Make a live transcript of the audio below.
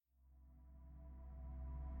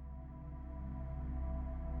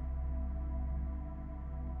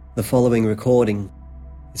The following recording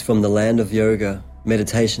is from the Land of Yoga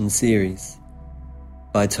meditation series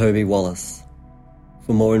by Toby Wallace.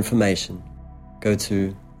 For more information, go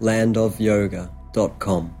to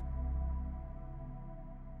landofyoga.com.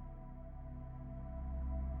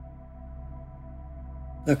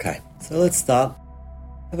 Okay, so let's start.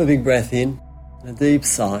 Have a big breath in and a deep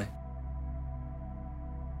sigh.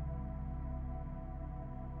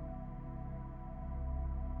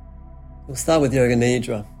 We'll start with Yoga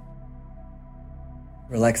Nidra,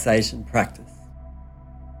 relaxation practice.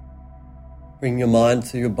 Bring your mind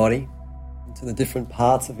to your body, and to the different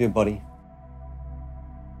parts of your body.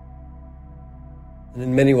 And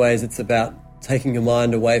in many ways it's about taking your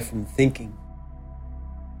mind away from thinking.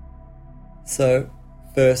 So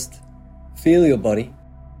first, feel your body.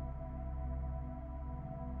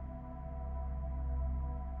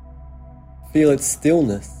 Feel its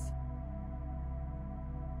stillness,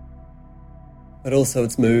 but also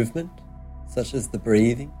its movement, such as the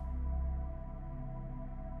breathing.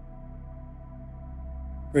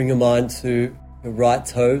 Bring your mind to your right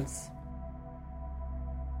toes,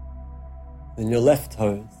 then your left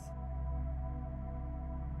toes,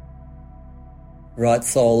 right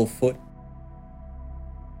sole of foot,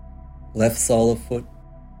 left sole of foot,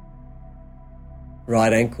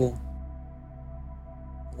 right ankle,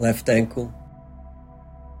 left ankle,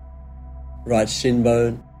 right shin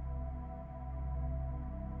bone,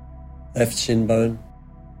 left shin bone,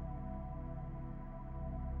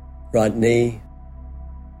 right knee,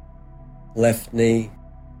 left knee,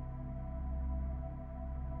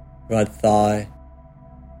 right thigh,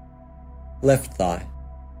 left thigh,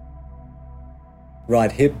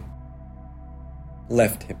 right hip,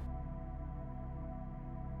 left hip.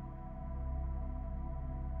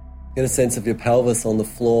 Get a sense of your pelvis on the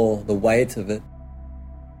floor, the weight of it,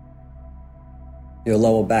 your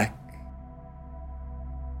lower back,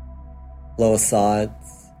 lower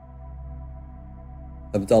sides,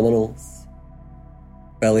 abdominals,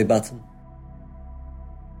 belly button,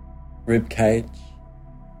 rib cage,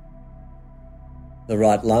 the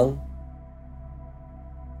right lung,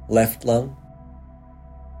 left lung,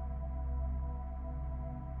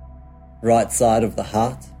 right side of the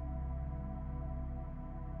heart,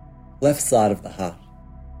 left side of the heart,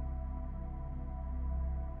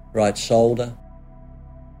 right shoulder,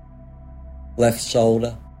 left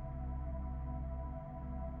shoulder,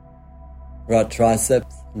 right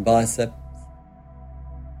triceps and biceps,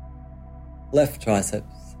 left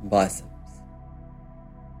triceps and biceps,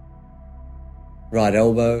 right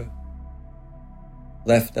elbow,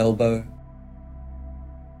 left elbow,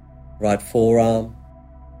 right forearm,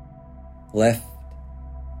 left,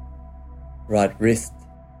 right wrist,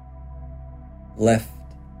 left,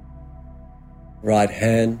 right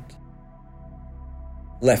hand,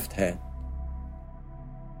 left hand.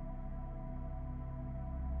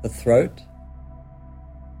 The throat,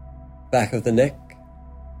 back of the neck,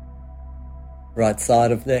 right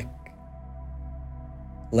side of neck,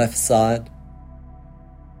 left side,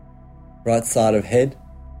 right side of head,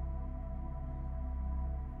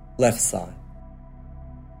 left side.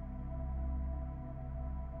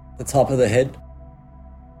 The top of the head,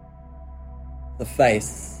 the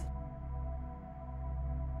face,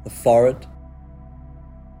 the forehead,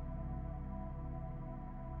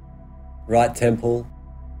 right temple,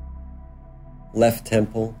 left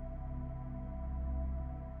temple,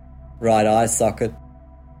 right eye socket,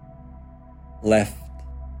 left,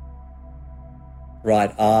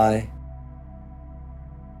 right eye,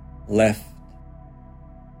 left,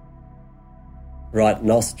 right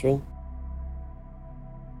nostril,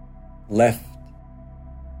 left,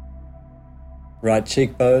 right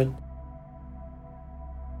cheekbone,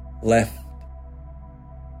 left,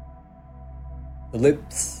 the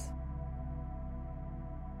lips,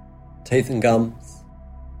 teeth and gums,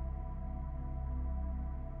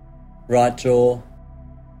 right jaw,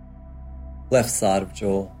 left side of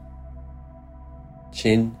jaw,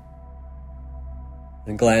 chin,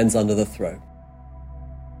 and glands under the throat.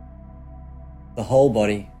 The whole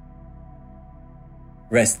body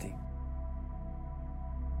resting.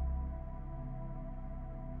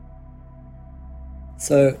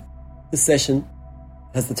 So this session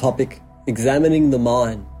has the topic examining the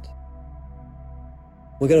mind.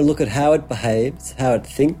 We're going to look at how it behaves, how it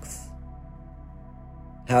thinks,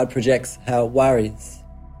 how it projects, how it worries,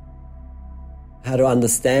 how to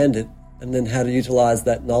understand it, and then how to utilize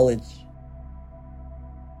that knowledge.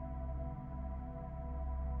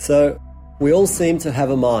 So we all seem to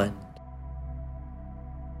have a mind.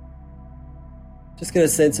 Just get a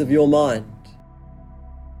sense of your mind.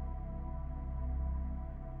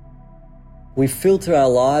 We filter our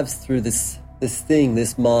lives through this this thing,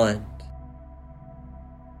 this mind.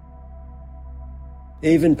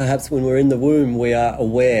 Even perhaps when we're in the womb, we are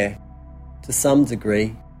aware to some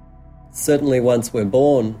degree. Certainly once we're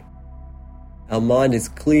born, our mind is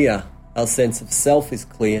clear, our sense of self is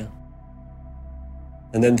clear.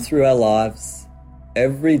 And then through our lives,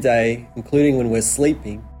 every day, including when we're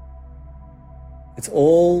sleeping, it's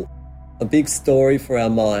all a big story for our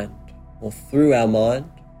mind, or through our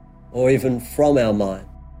mind, or even from our mind.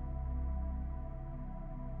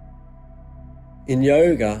 In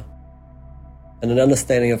yoga and an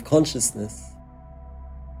understanding of consciousness,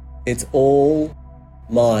 it's all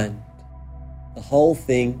mind. The whole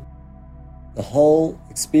thing, the whole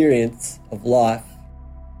experience of life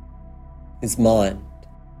is mind.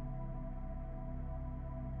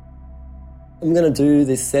 I'm going to do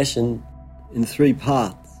this session in 3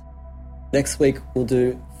 parts. Next week we'll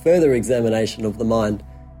do further examination of the mind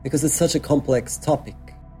because it's such a complex topic.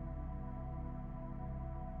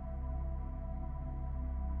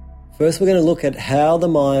 First we're going to look at how the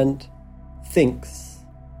mind thinks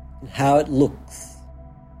and how it looks,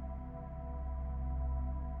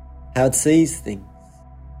 how it sees things.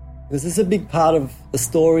 Because this is a big part of the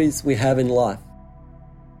stories we have in life,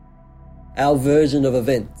 our version of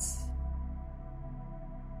events.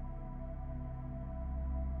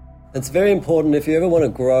 It's very important if you ever want to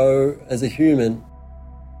grow as a human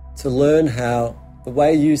to learn how the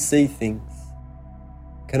way you see things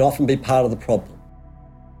can often be part of the problem.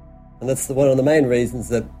 And that's one of the main reasons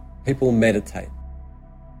that people meditate.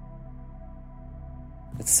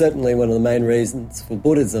 It's certainly one of the main reasons for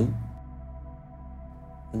Buddhism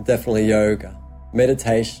and definitely yoga,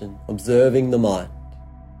 meditation, observing the mind.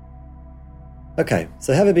 Okay,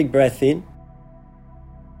 so have a big breath in,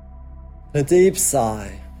 a deep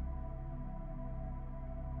sigh.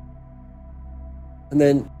 And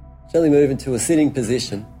then gently move into a sitting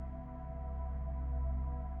position.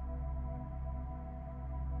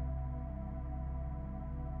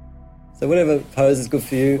 So whatever pose is good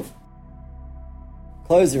for you,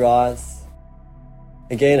 close your eyes.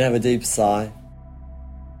 Again, have a deep sigh.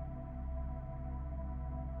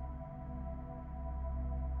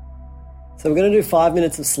 So we're going to do 5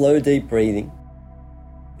 minutes of slow, deep breathing.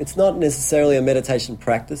 It's not necessarily a meditation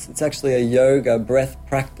practice. It's actually a yoga breath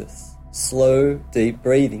practice. Slow, deep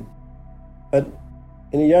breathing. But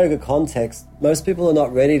in a yoga context, most people are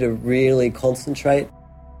not ready to really concentrate,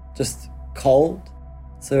 just cold.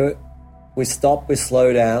 So we stop, we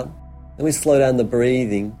slow down, and we slow down the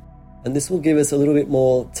breathing. And this will give us a little bit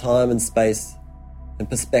more time and space and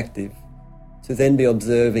perspective to then be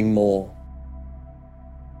observing more,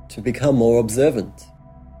 to become more observant.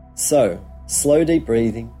 So, slow, deep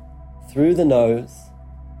breathing through the nose,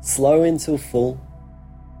 slow until full,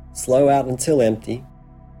 slow out until empty.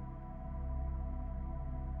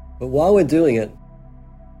 But while we're doing it,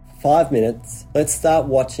 5 minutes, let's start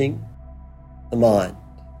watching the mind.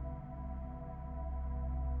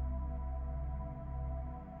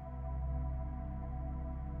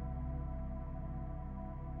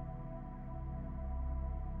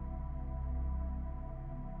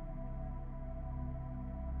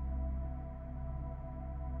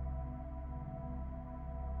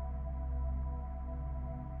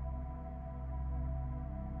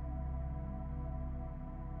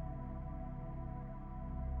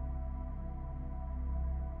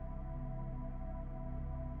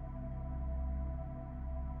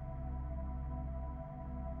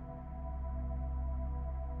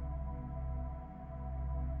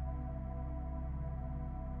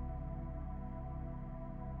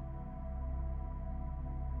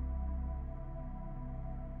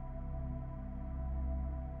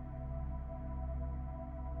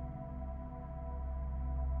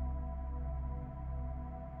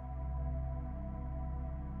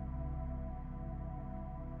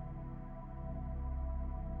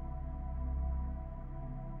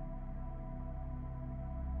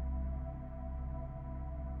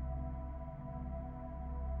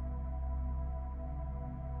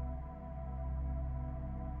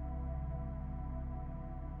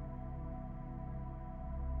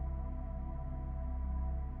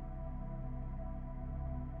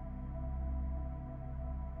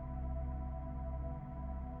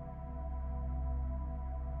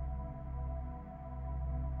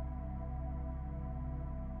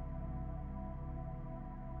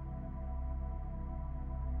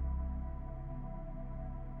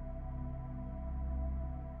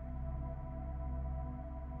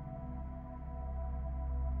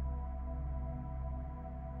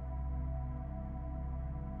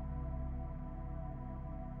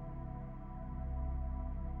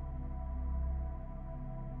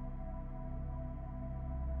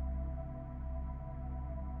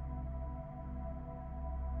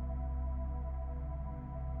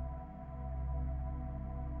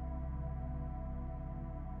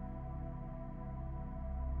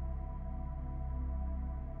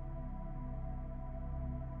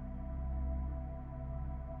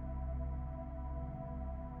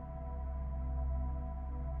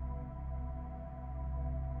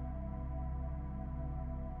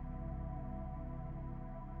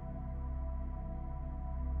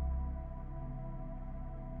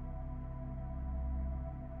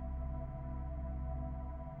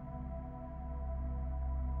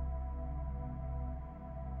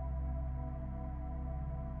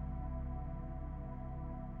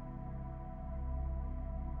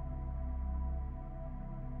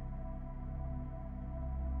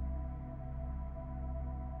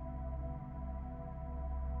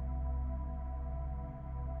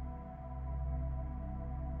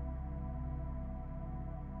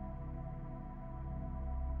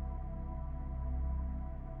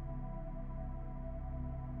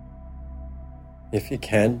 If you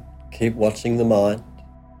can, keep watching the mind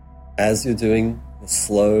as you're doing the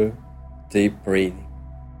slow, deep breathing.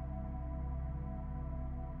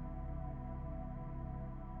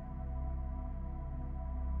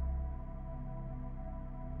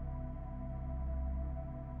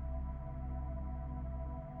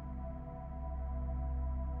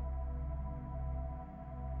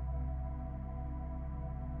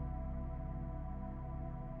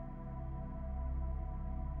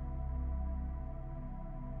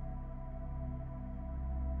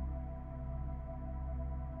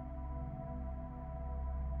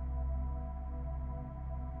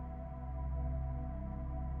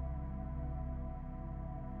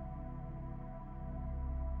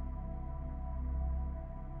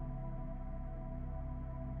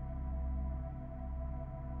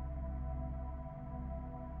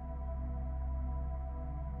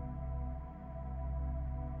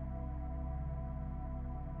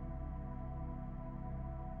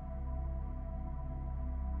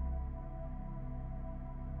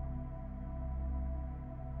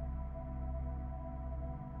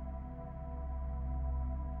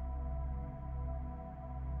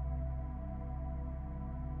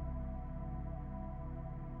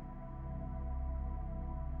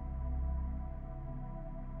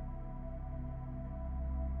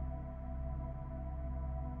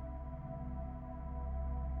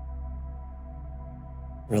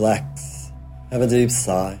 Relax. Have a deep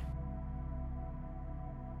sigh.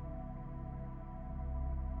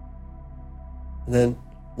 And then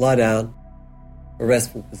lie down, a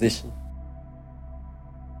restful position.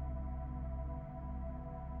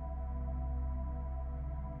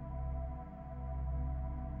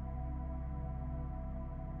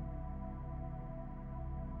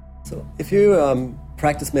 So if you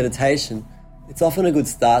practice meditation, it's often a good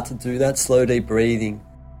start to do that slow, deep breathing.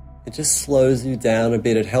 It just slows you down a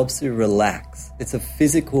bit. It helps you relax. It's a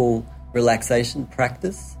physical relaxation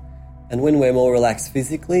practice. And when we're more relaxed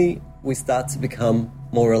physically, we start to become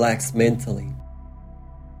more relaxed mentally.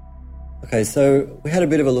 Okay, so we had a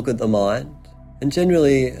bit of a look at the mind. And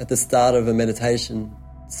generally, at the start of a meditation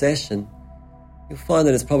session, you'll find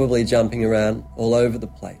that it's probably jumping around all over the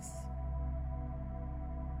place.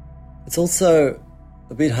 It's also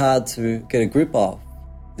a bit hard to get a grip of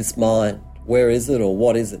this mind. Where is it, or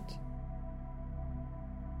what is it?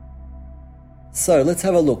 So let's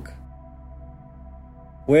have a look.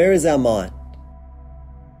 Where is our mind?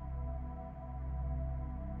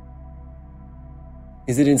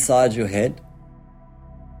 Is it inside your head?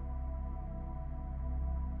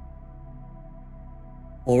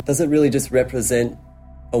 Or does it really just represent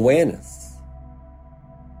awareness?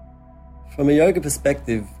 From a yoga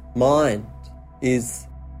perspective, mind is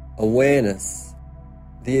awareness,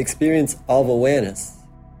 the experience of awareness.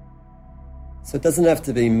 So it doesn't have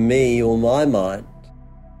to be me or my mind.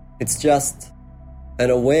 It's just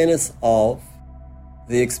an awareness of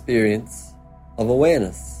the experience of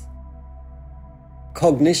awareness.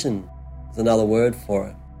 Cognition is another word for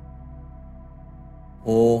it.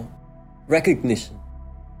 Or recognition.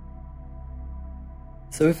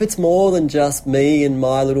 So if it's more than just me and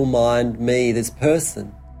my little mind, me, this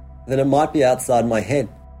person, then it might be outside my head.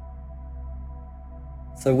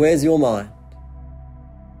 So where's your mind?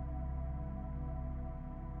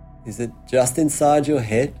 Is it just inside your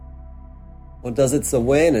head? Or does its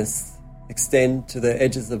awareness extend to the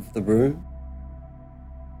edges of the room?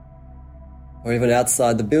 Or even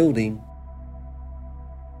outside the building?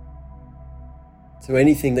 To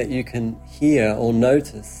anything that you can hear or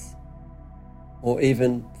notice or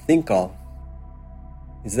even think of?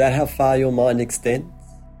 Is that how far your mind extends?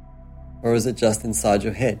 Or is it just inside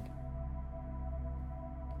your head?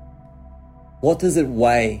 What does it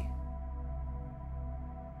weigh?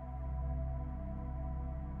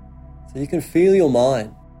 So you can feel your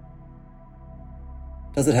mind.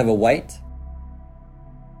 Does it have a weight?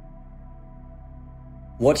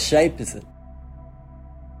 What shape is it?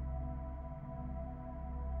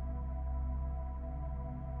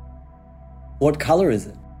 What color is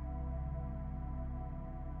it?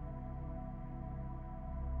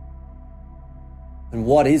 And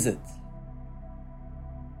what is it?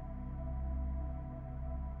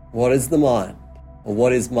 What is the mind? Or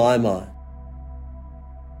what is my mind?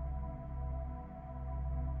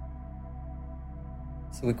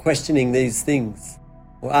 So we're questioning these things.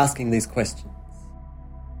 We're asking these questions.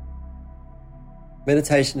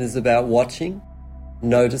 Meditation is about watching,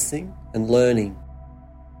 noticing, and learning.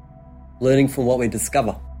 Learning from what we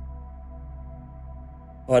discover.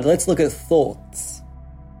 All right, let's look at thoughts.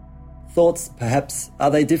 Thoughts, perhaps,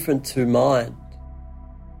 are they different to mind?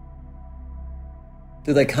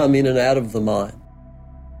 Do they come in and out of the mind?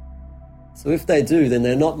 So if they do, then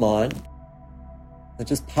they're not mine. They're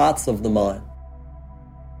just parts of the mind.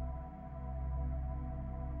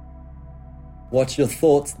 Watch your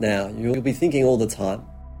thoughts now. You'll be thinking all the time.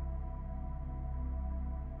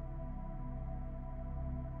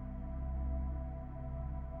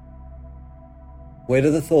 Where do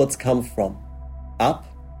the thoughts come from? Up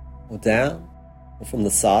or down or from the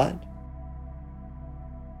side?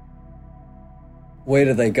 Where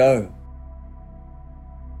do they go?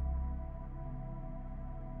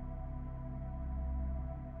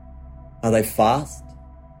 Are they fast?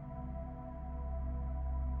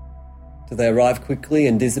 Do they arrive quickly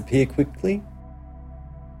and disappear quickly?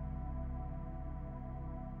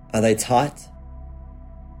 Are they tight?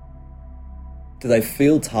 Do they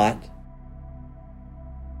feel tight?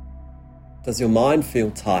 Does your mind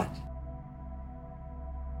feel tight?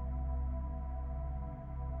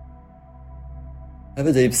 Have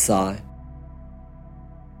a deep sigh.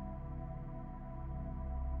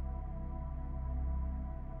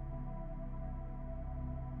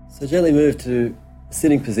 So gently move to a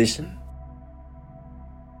sitting position.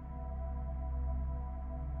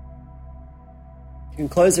 You can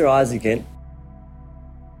close your eyes again.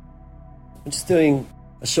 We're just doing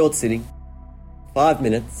a short sitting, 5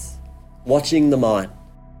 minutes, watching the mind.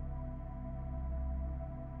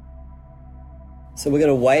 So we're going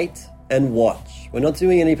to wait and watch. We're not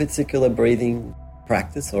doing any particular breathing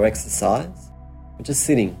practice or exercise. We're just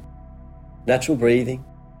sitting. Natural breathing,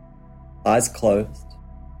 eyes closed.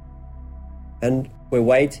 And we're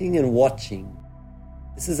waiting and watching.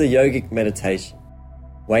 This is a yogic meditation,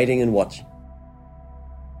 waiting and watching.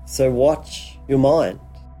 So watch your mind.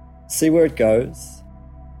 See where it goes.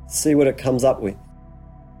 See what it comes up with.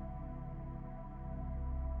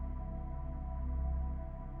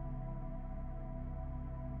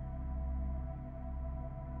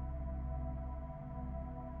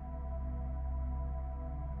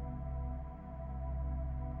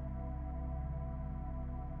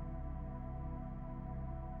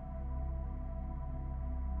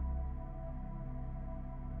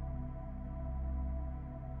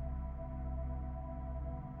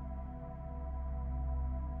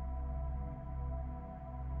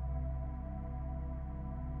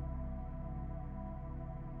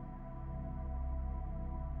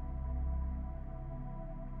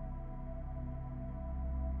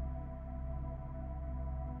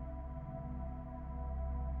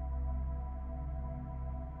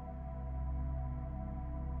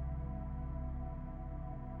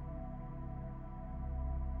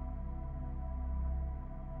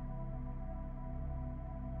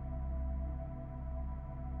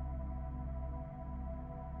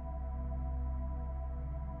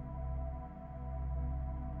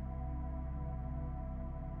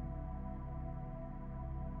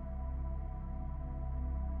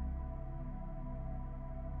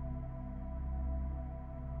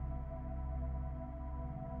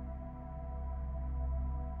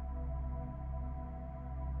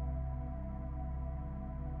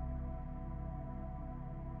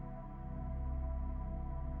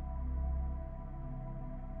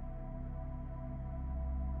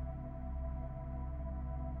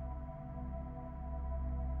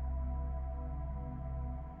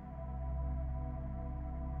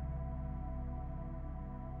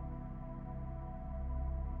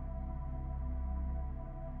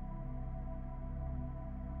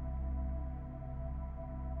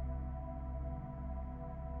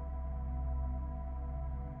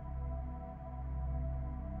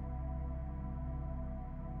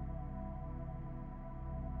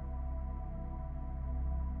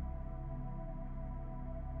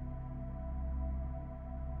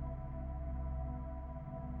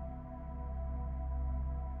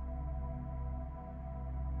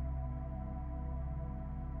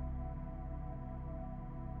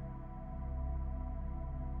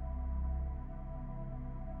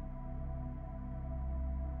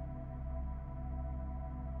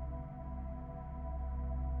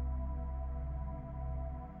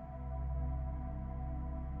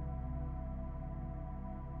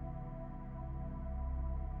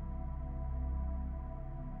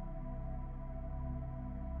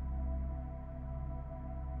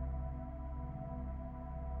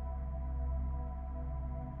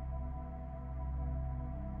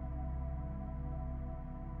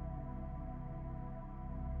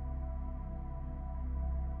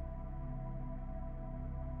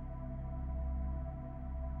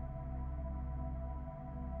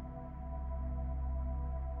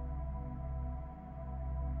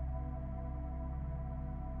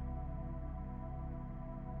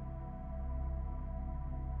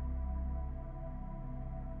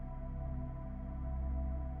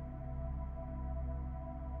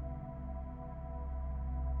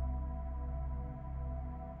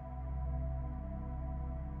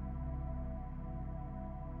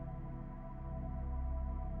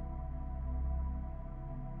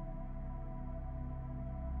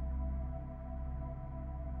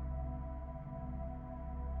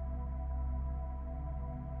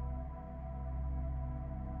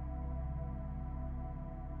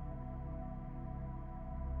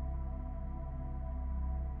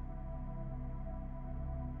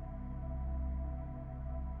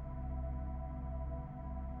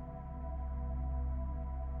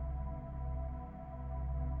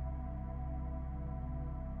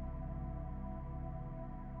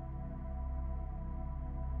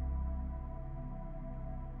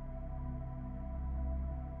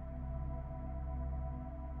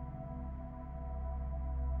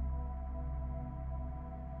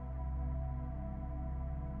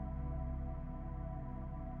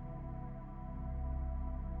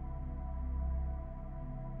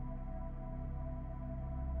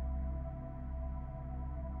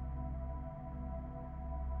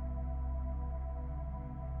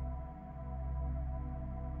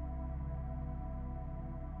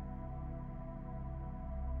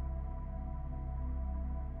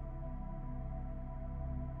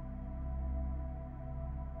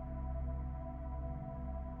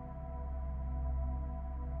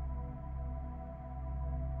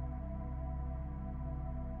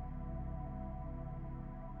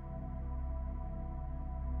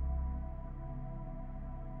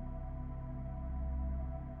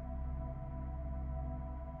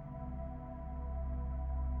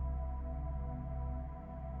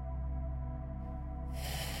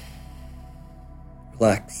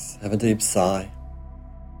 Relax, have a deep sigh.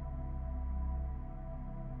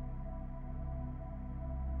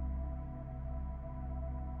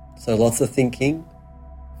 So lots of thinking,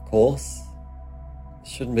 of course.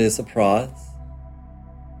 Shouldn't be a surprise.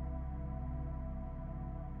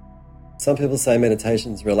 Some people say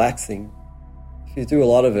meditation is relaxing. If you do a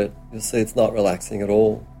lot of it, you'll see it's not relaxing at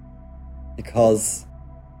all, because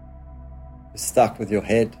you're stuck with your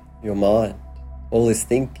head, your mind, all this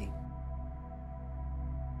thinking.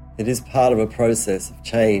 It is part of a process of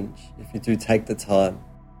change if you do take the time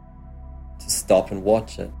to stop and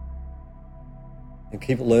watch it and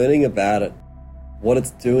keep learning about it, what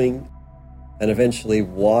it's doing, and eventually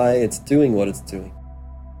why it's doing what it's doing.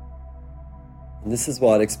 And this is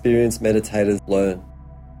what experienced meditators learn.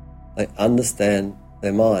 They understand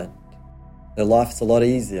their mind. Their life's a lot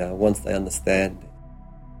easier once they understand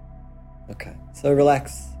it. Okay, so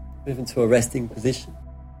relax, move into a resting position.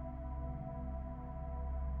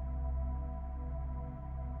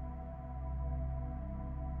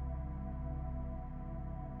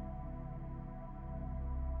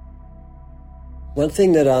 One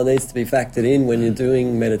thing that needs to be factored in when you're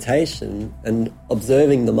doing meditation and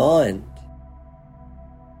observing the mind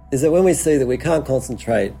is that when we see that we can't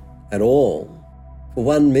concentrate at all, for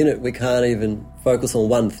 1 minute we can't even focus on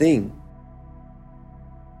one thing.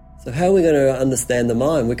 So how are we going to understand the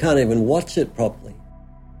mind? We can't even watch it properly.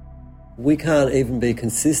 We can't even be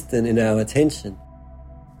consistent in our attention.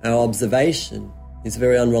 Our observation is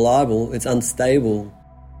very unreliable, it's unstable,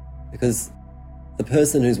 because the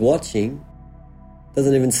person who's watching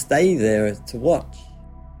doesn't even stay there to watch.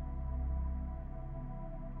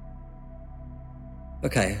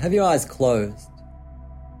 Okay, have your eyes closed.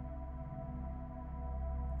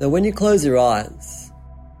 Now when you close your eyes,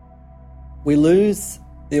 we lose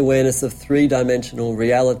the awareness of three-dimensional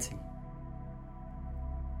reality.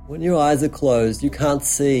 When your eyes are closed, you can't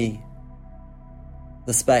see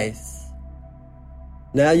the space.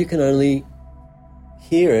 Now you can only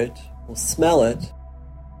hear it, or smell it,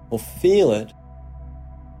 or feel it,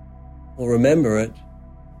 or remember it,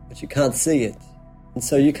 but you can't see it. And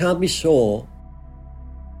so you can't be sure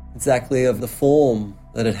exactly of the form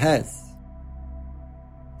that it has.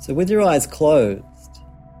 So with your eyes closed,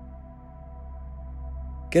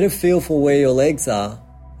 get a feel for where your legs are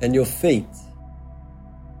and your feet,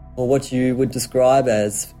 or what you would describe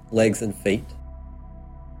as legs and feet.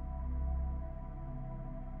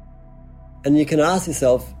 And you can ask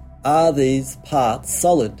yourself, are these parts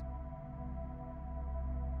solid?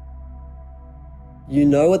 You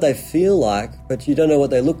know what they feel like, but you don't know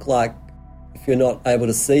what they look like if you're not able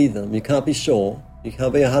to see them. You can't be sure. You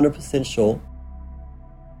can't be 100% sure.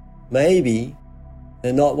 Maybe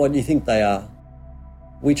they're not what you think they are.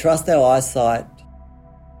 We trust our eyesight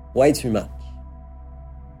way too much.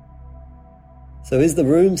 So is the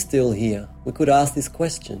room still here? We could ask this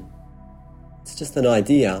question. It's just an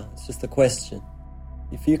idea. It's just a question.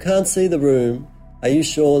 If you can't see the room, are you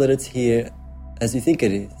sure that it's here as you think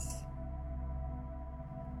it is?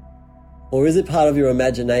 Or is it part of your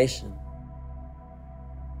imagination?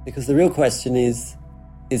 Because the real question is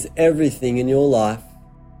everything in your life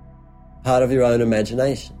part of your own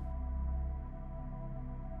imagination?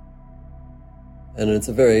 And it's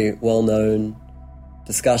a very well-known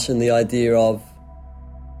discussion, the idea of,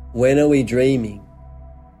 when are we dreaming?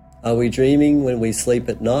 Are we dreaming when we sleep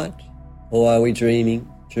at night, or are we dreaming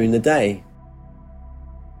during the day?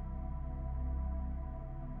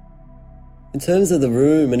 In terms of the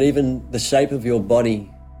room and even the shape of your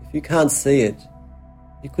body, if you can't see it,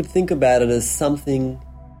 you could think about it as something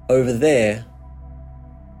over there,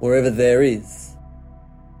 wherever there is.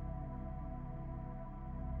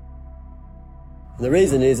 And the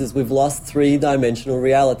reason is we've lost three-dimensional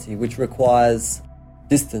reality, which requires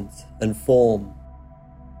distance and form.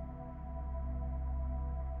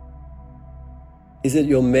 Is it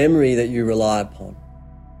your memory that you rely upon?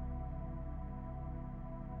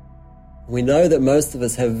 We know that most of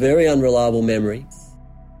us have very unreliable memories.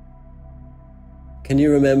 Can you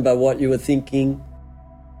remember what you were thinking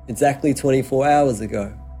exactly 24 hours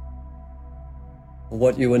ago? Or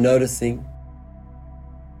what you were noticing?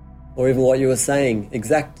 Or even what you were saying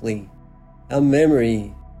exactly? Our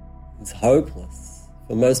memory is hopeless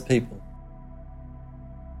for most people.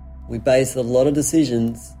 We base a lot of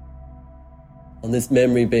decisions on this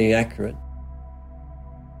memory being accurate.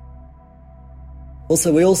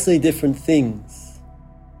 Also, we all see different things,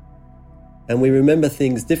 and we remember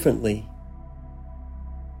things differently.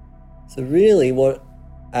 So really what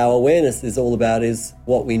our awareness is all about is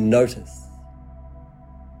what we notice.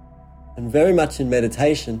 And very much in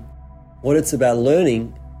meditation, what it's about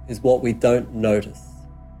learning is what we don't notice.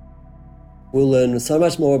 we'll learn so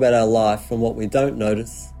much more about our life from what we don't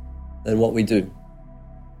notice than what we do.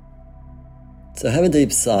 So have a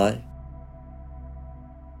deep sigh.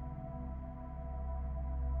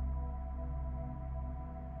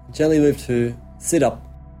 Gently move to sit up.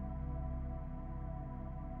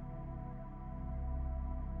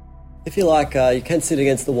 If you like, you can sit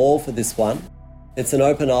against the wall for this one. It's an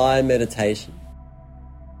open eye meditation.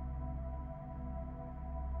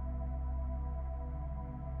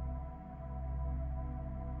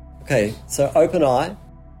 Okay, so open eye.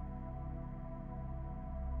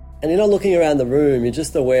 And you're not looking around the room, you're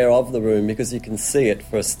just aware of the room because you can see it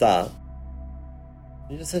for a start.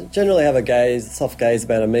 You just generally have a soft gaze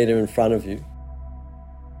about 1 meter in front of you.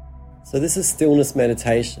 So this is stillness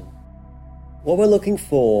meditation. What we're looking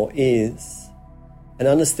for is an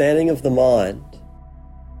understanding of the mind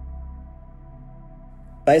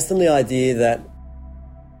based on the idea that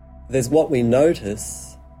there's what we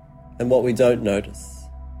notice and what we don't notice.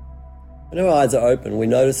 When our eyes are open, we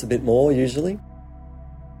notice a bit more usually.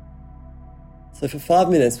 So for 5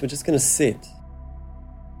 minutes, we're just going to sit.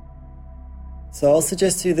 So I'll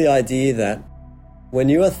suggest to you the idea that when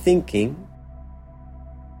you are thinking,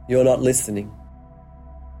 you're not listening.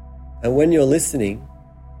 And when you're listening,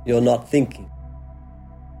 you're not thinking.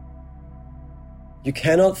 You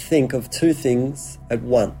cannot think of two things at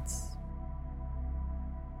once.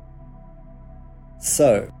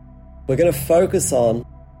 So we're going to focus on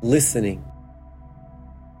listening.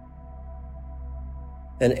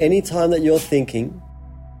 And any time that you're thinking,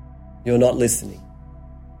 you're not listening.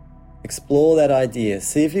 Explore that idea.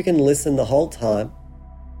 See if you can listen the whole time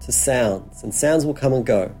to sounds, and sounds will come and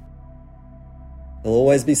go. There'll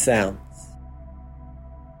always be sounds.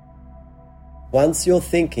 Once you're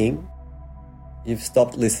thinking, you've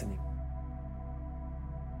stopped listening.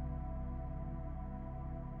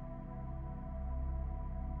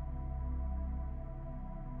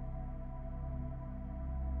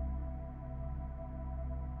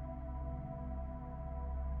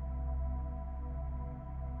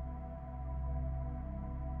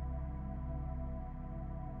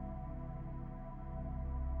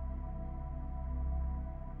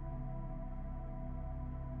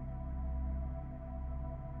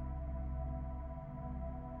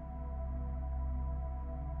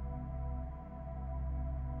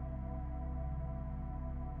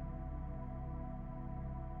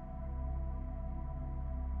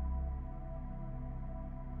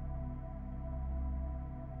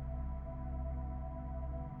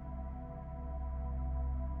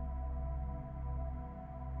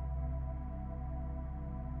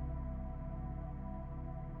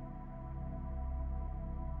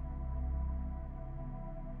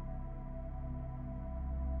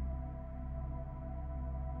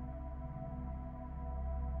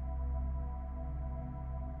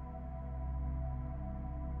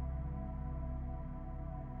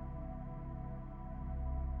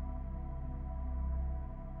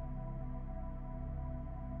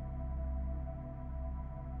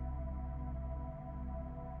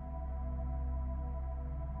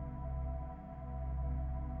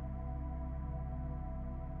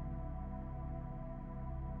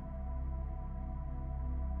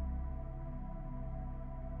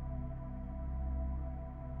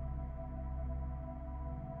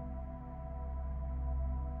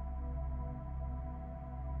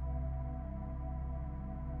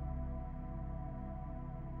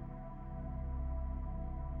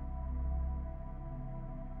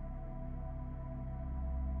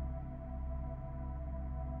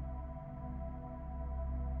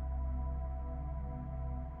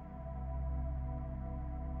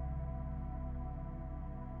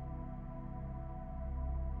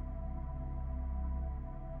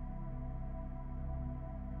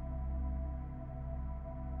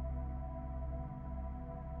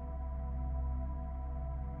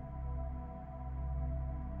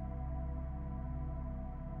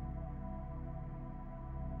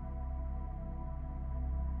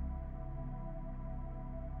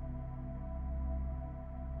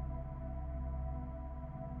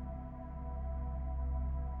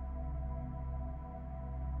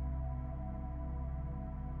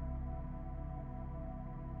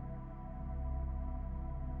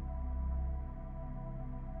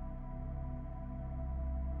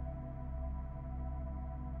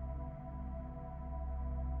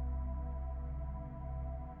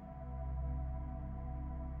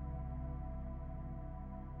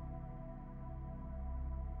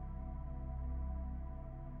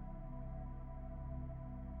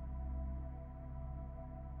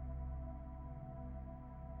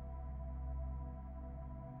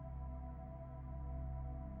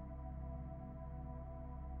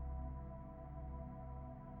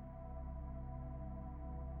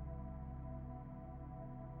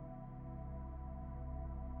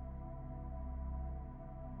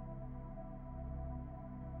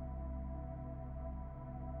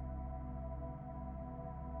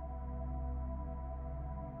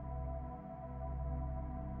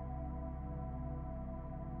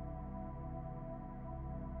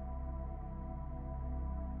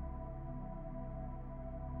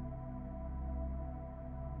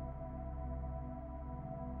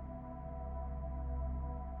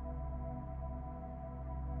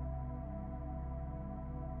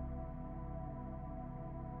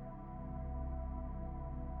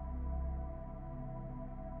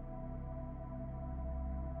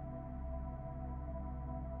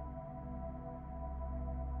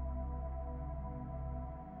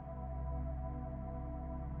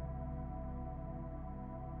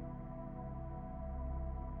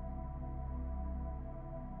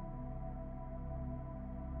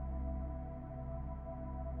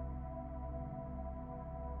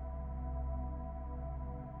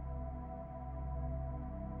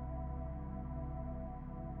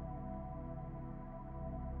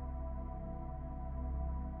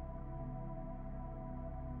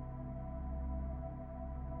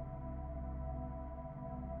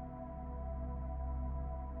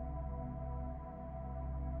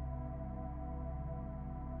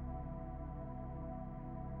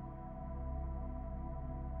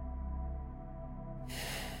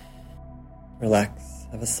 Relax,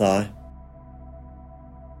 have a sigh.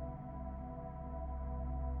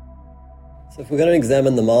 So if we're going to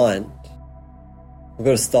examine the mind, we've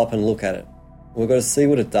got to stop and look at it. We've got to see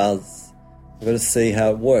what it does. We've got to see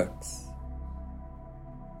how it works.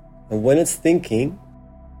 And when it's thinking,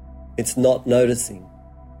 it's not noticing.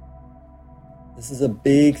 This is a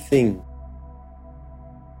big thing.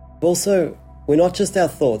 Also, we're not just our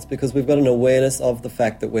thoughts, because we've got an awareness of the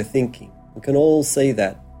fact that we're thinking. We can all see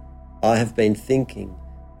that. I have been thinking.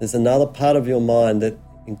 There's another part of your mind that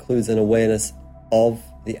includes an awareness of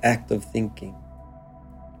the act of thinking.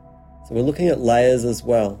 So we're looking at layers as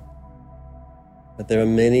well. But there are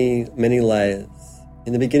many, many layers.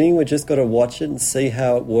 In the beginning, we've just got to watch it and see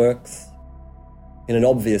how it works in an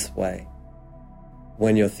obvious way.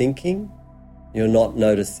 When you're thinking, you're not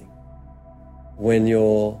noticing. When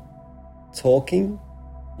you're talking,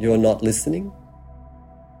 you're not listening.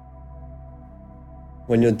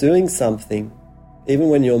 When you're doing something, even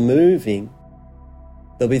when you're moving,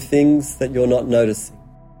 there'll be things that you're not noticing.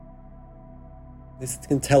 This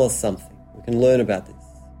can tell us something. We can learn about this.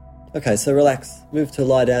 Okay, so relax. Move to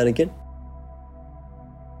lie down again.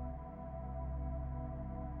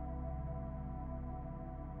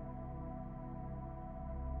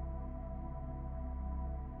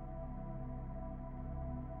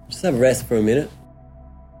 Just have a rest for a minute.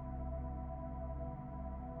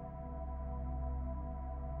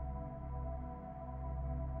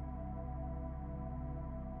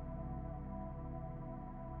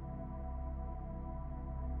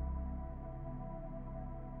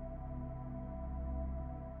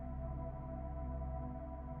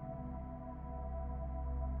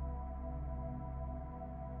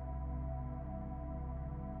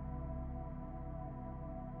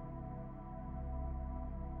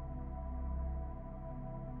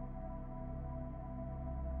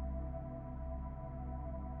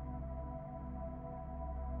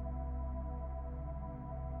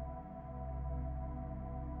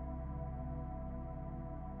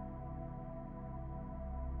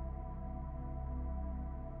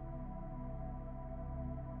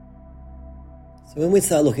 So when we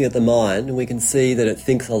start looking at the mind, we can see that it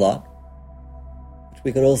thinks a lot.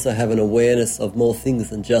 We can also have an awareness of more things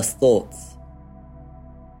than just thoughts.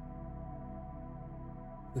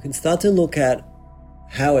 We can start to look at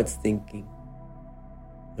how it's thinking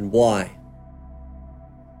and why.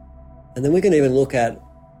 And then we can even look at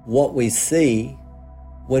what we see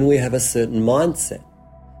when we have a certain mindset.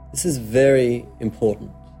 This is very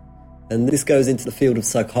important. And this goes into the field of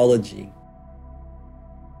psychology.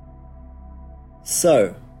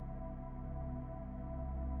 So,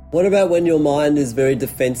 what about when your mind is very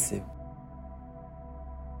defensive?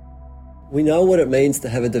 We know what it means to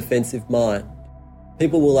have a defensive mind.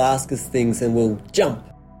 People will ask us things and we'll jump.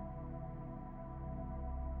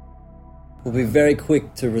 We'll be very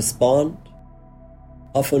quick to respond.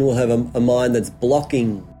 Often we'll have a mind that's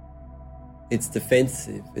blocking. It's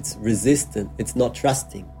defensive, it's resistant, it's not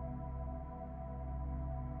trusting.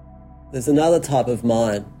 There's another type of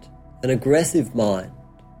mind, an aggressive mind,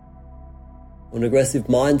 or an aggressive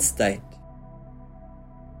mind state.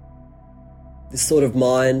 This sort of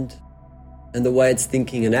mind and the way it's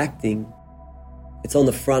thinking and acting, it's on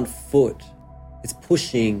the front foot. It's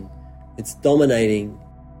pushing, it's dominating.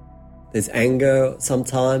 There's anger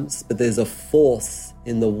sometimes, but there's a force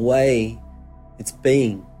in the way it's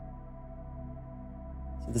being.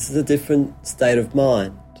 So this is a different state of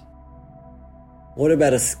mind. What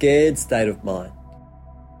about a scared state of mind?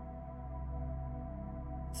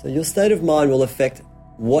 So your state of mind will affect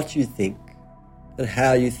what you think and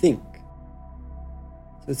how you think.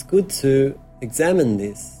 So it's good to examine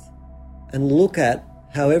this and look at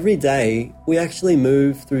how every day we actually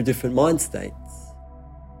move through different mind states.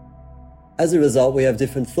 As a result, we have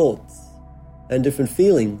different thoughts and different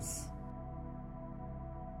feelings.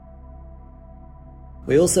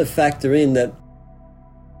 We also factor in that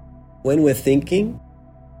when we're thinking,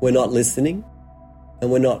 we're not listening and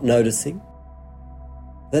we're not noticing.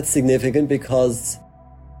 That's significant because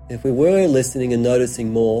if we were listening and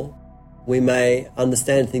noticing more, we may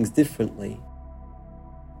understand things differently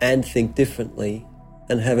and think differently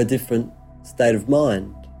and have a different state of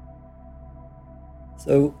mind.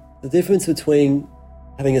 So the difference between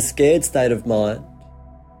having a scared state of mind,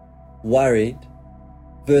 worried,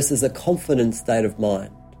 versus a confident state of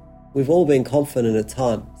mind. We've all been confident at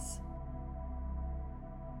times.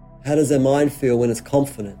 How does our mind feel when it's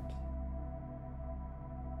confident?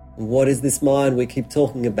 And what is this mind we keep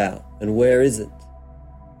talking about? And where is it?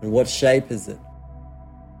 And what shape is it?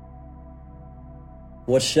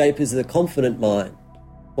 What shape is the confident mind?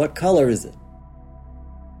 What color is it?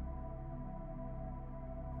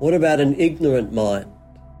 What about an ignorant mind?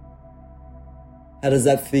 How does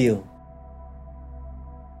that feel?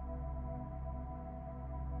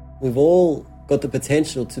 We've all got the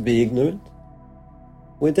potential to be ignorant.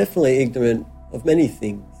 We're definitely ignorant of many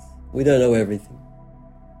things. We don't know everything.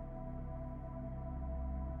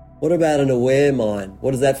 What about an aware mind? What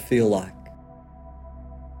does that feel like?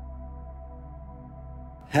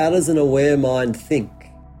 How does an aware mind think?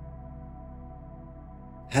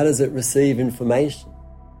 How does it receive information?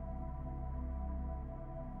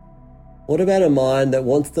 What about a mind that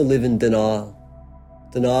wants to live in denial?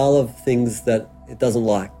 Denial of things that it doesn't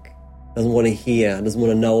like, doesn't want to hear, doesn't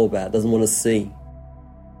want to know about, doesn't want to see.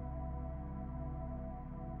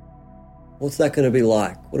 What's that going to be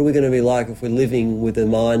like? What are we going to be like if we're living with a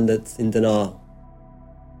mind that's in denial?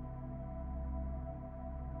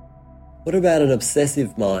 What about an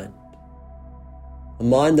obsessive mind? A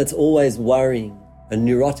mind that's always worrying, a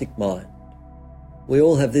neurotic mind. We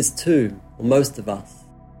all have this too, or most of us,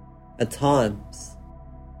 at times.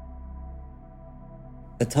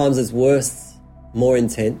 At times it's worse, more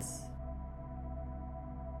intense.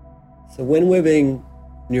 So when we're being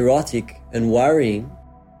neurotic and worrying,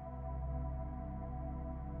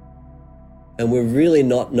 and we're really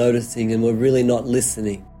not noticing and we're really not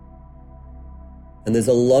listening, and there's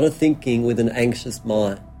a lot of thinking with an anxious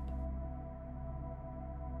mind,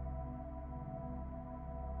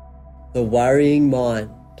 the worrying mind,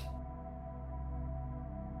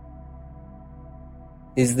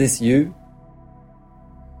 is this you?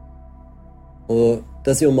 Or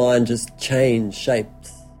does your mind just change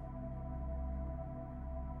shapes?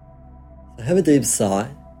 So have a deep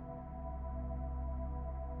sigh.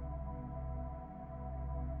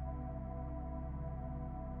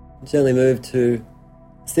 Gently move to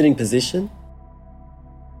sitting position.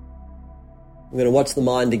 We're going to watch the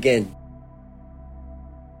mind again.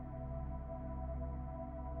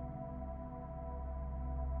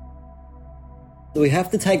 So we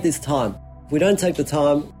have to take this time. If we don't take the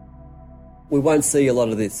time, we won't see a lot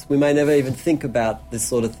of this. We may never even think about this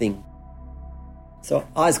sort of thing. So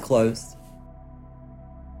eyes closed.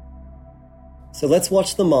 So let's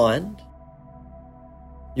watch the mind,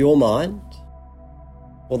 your mind,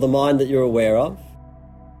 or the mind that you're aware of.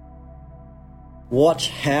 Watch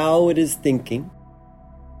how it is thinking,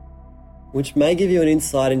 which may give you an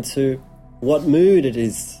insight into what mood it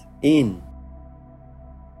is in.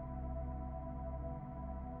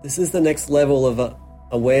 This is the next level of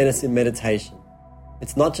awareness in meditation.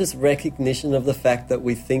 It's not just recognition of the fact that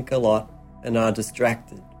we think a lot and are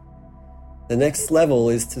distracted. The next level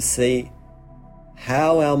is to see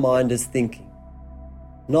how our mind is thinking.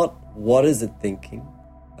 Not what is it thinking,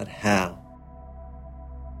 but how.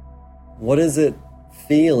 What is it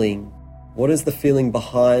feeling? What is the feeling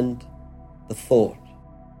behind the thought?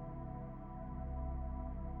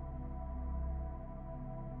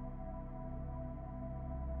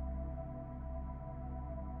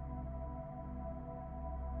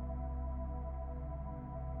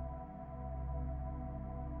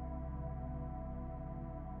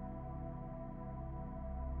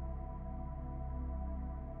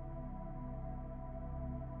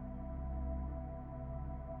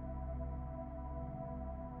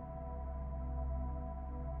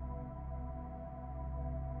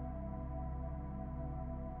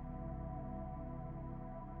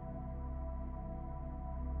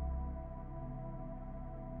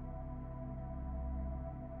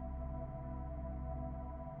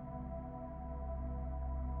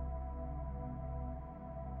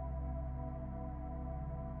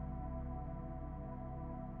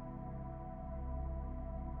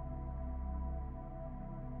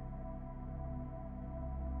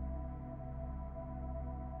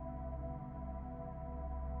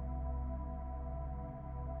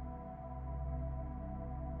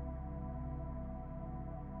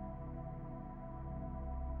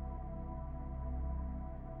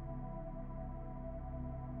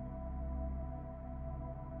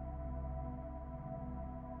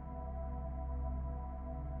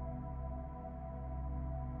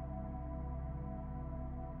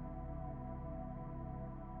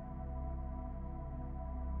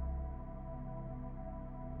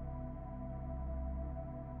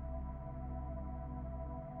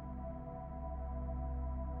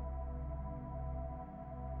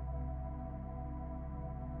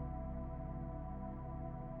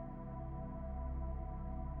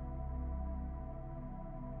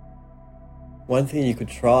 One thing you could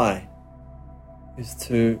try is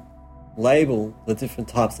to label the different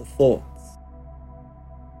types of thoughts.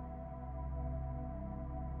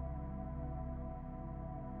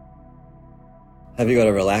 Have you got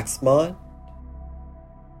a relaxed mind?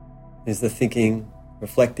 Is the thinking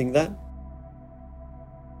reflecting that?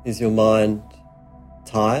 Is your mind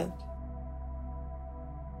tired?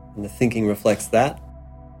 And the thinking reflects that?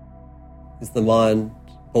 Is the mind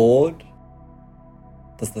bored?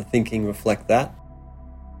 Does the thinking reflect that?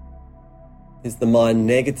 Is the mind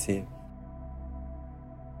negative?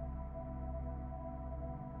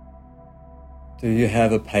 Do you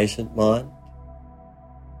have a patient mind?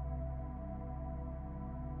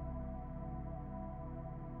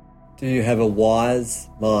 Do you have a wise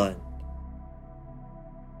mind?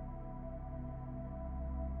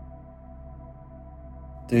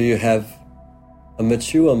 Do you have a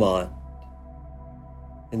mature mind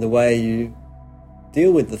in the way you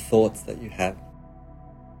deal with the thoughts that you have?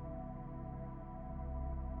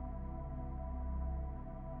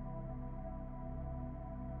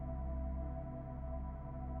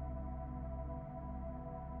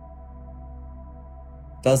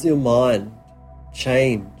 Does your mind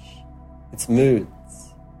change its moods?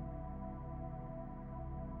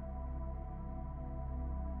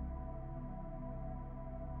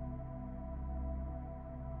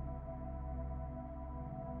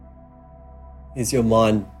 Is your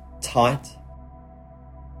mind tight,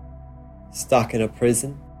 stuck in a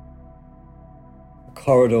prison, a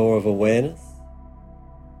corridor of awareness,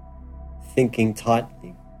 thinking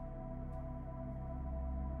tightly?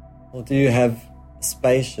 Or do you have a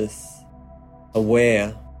spacious,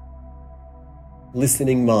 aware,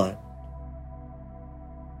 listening mind?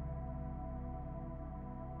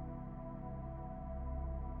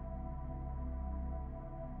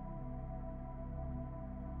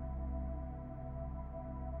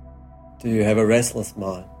 Do you have a restless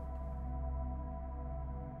mind?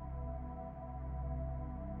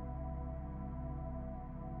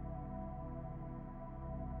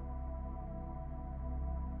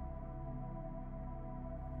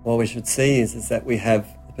 What we should see is that we have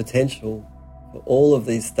the potential for all of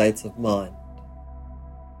these states of mind.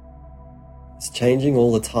 It's changing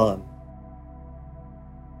all the time.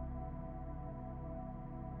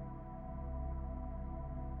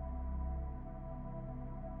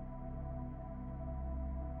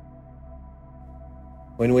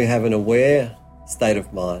 When we have an aware state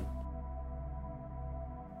of mind,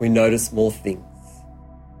 we notice more things.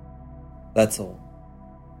 That's all.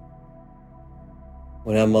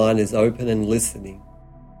 When our mind is open and listening,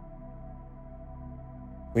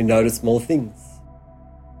 we notice more things.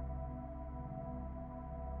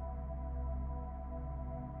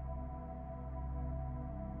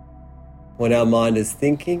 When our mind is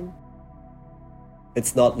thinking,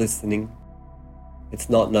 it's not listening, it's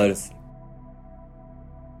not noticing.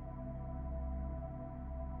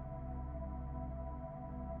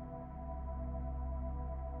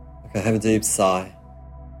 Okay, have a deep sigh.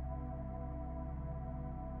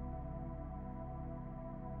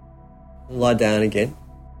 Lie down again.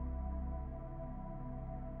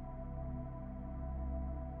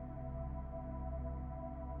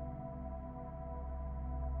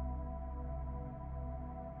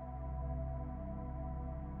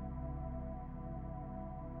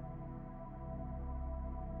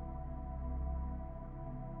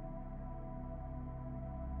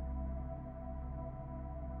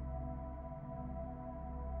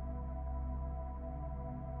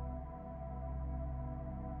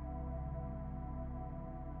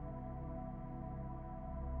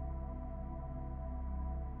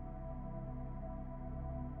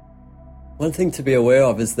 One thing to be aware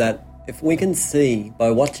of is that if we can see by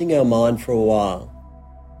watching our mind for a while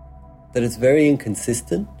that it's very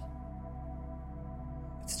inconsistent,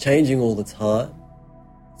 it's changing all the time,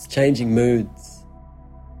 it's changing moods.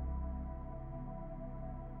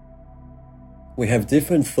 We have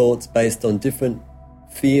different thoughts based on different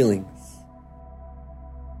feelings.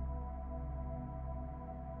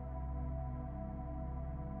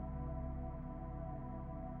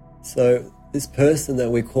 So this person that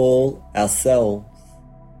we call ourselves,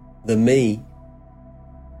 the me,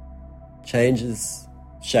 changes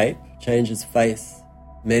shape, changes face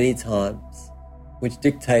many times, which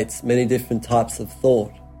dictates many different types of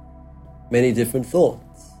thought, many different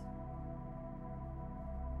thoughts.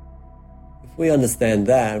 If we understand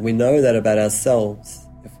that, we know that about ourselves,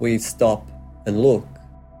 if we stop and look,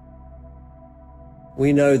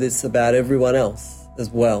 we know this about everyone else as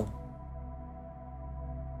well.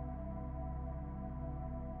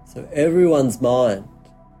 So everyone's mind,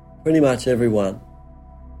 pretty much everyone,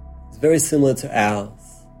 is very similar to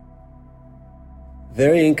ours.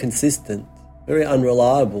 Very inconsistent, very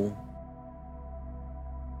unreliable.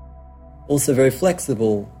 Also very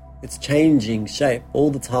flexible. It's changing shape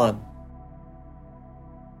all the time.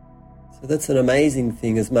 So that's an amazing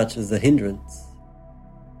thing as much as a hindrance.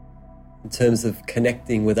 in terms of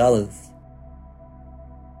connecting with others.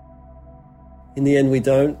 In the end, we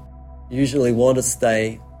don't usually want to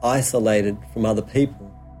stay isolated from other people.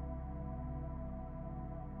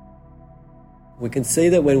 We can see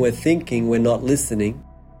that when we're thinking, we're not listening.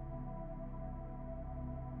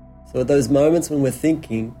 So at those moments when we're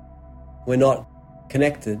thinking, we're not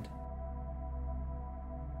connected.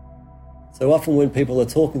 So often when people are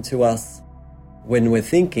talking to us, when we're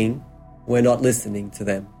thinking, we're not listening to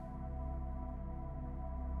them.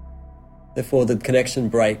 Therefore, the connection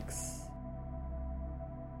breaks.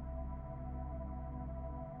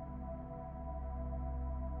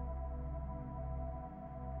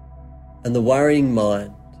 And the worrying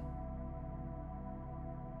mind.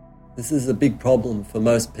 This is a big problem for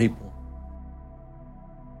most people.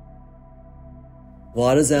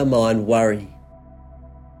 Why does our mind worry?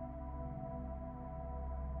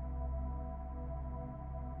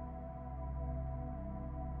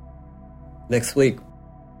 Next week,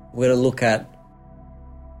 we're going to look at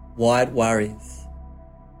why it worries,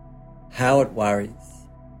 how it worries,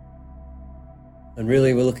 and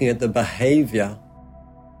really we're looking at the behavior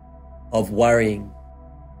of worrying.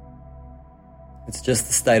 It's just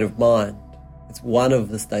a state of mind. It's one of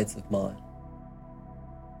the states of mind.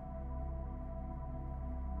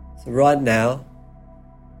 So right now,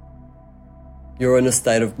 you're in a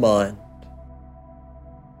state of mind.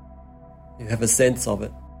 You have a sense of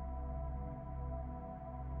it.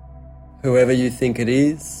 Whoever you think it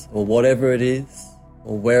is, or whatever it is,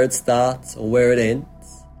 or where it starts, or where it ends,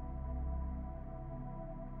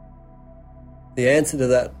 the answer to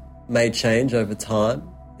that may change over time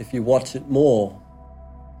if you watch it more.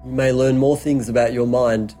 You may learn more things about your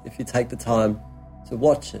mind if you take the time to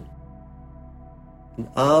watch it. And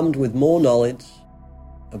armed with more knowledge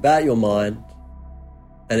about your mind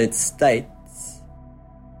and its states,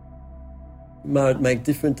 you might make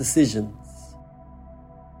different decisions.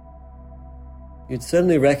 You'd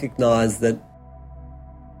certainly recognize that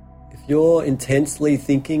if you're intensely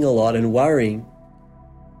thinking a lot and worrying,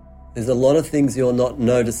 there's a lot of things you're not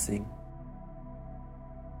noticing.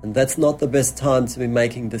 And that's not the best time to be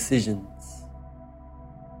making decisions,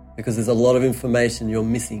 because there's a lot of information you're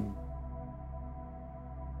missing.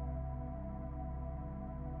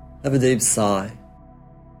 Have a deep sigh.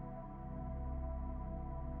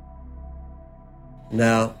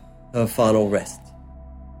 Now, have a final rest.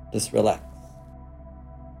 Just relax.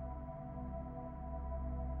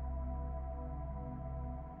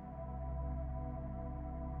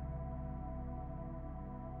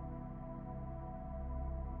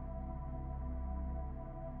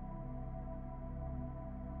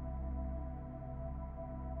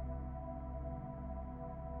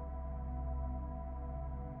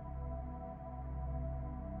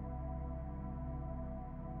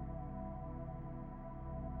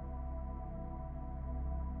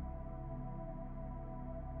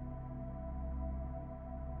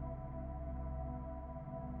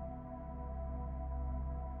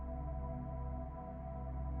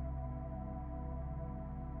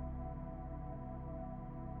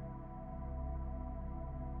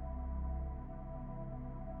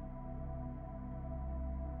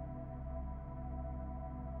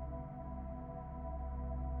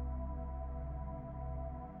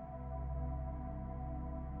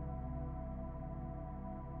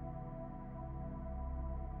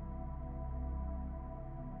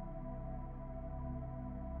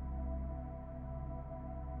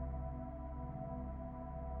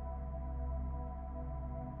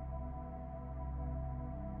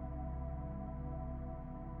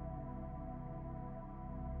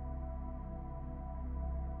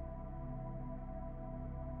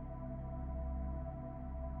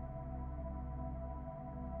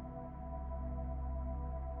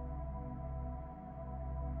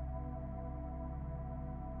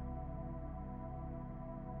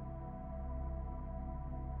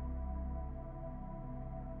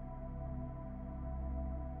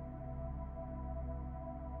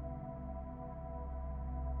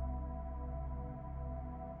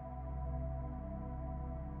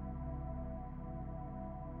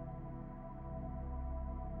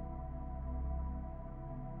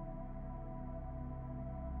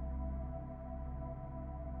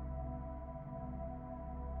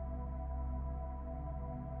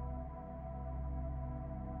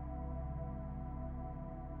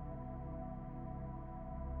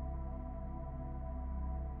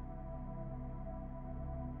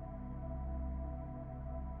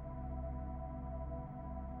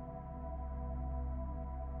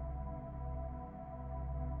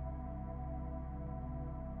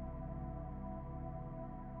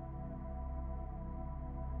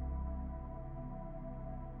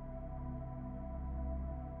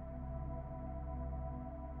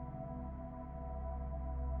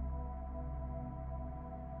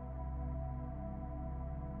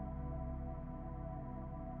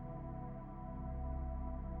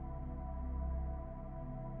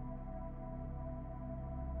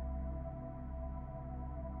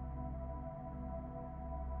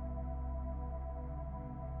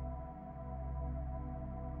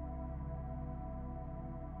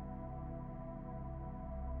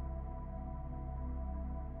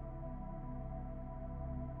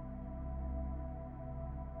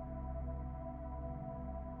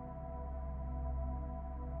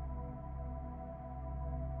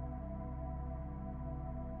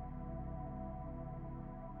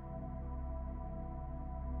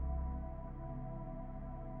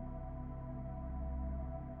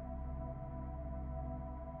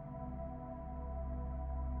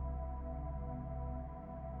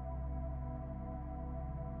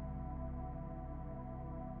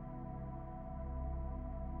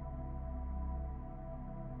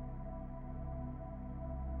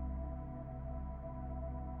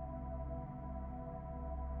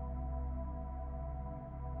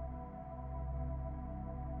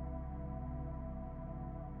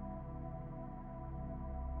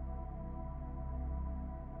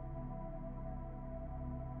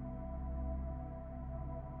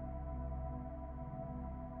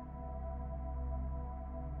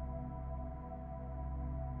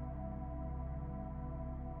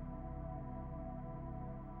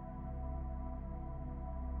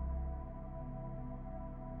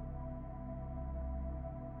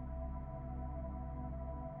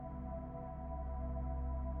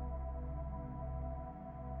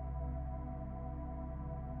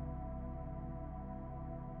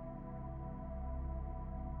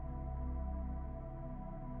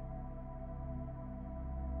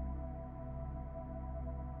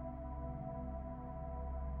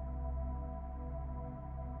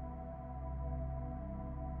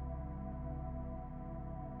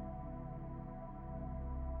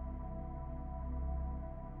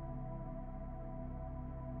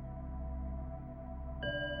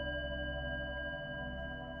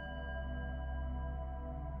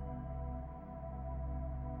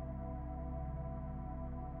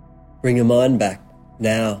 Bring your mind back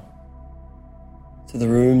now to the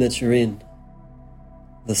room that you're in,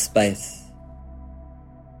 the space,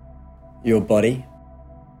 your body,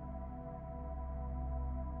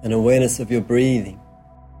 and awareness of your breathing.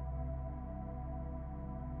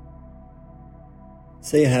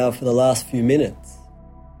 See how for the last few minutes,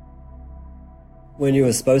 when you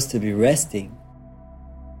were supposed to be resting,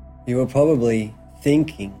 you were probably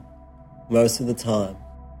thinking most of the time.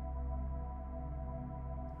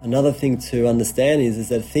 Another thing to understand is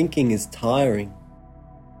that thinking is tiring.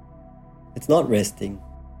 It's not resting.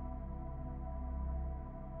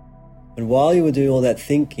 And while you were doing all that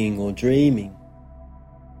thinking or dreaming,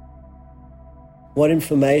 what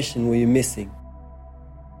information were you missing?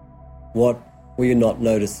 What were you not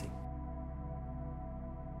noticing?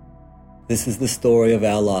 This is the story of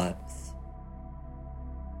our lives.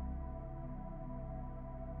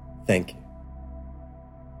 Thank you.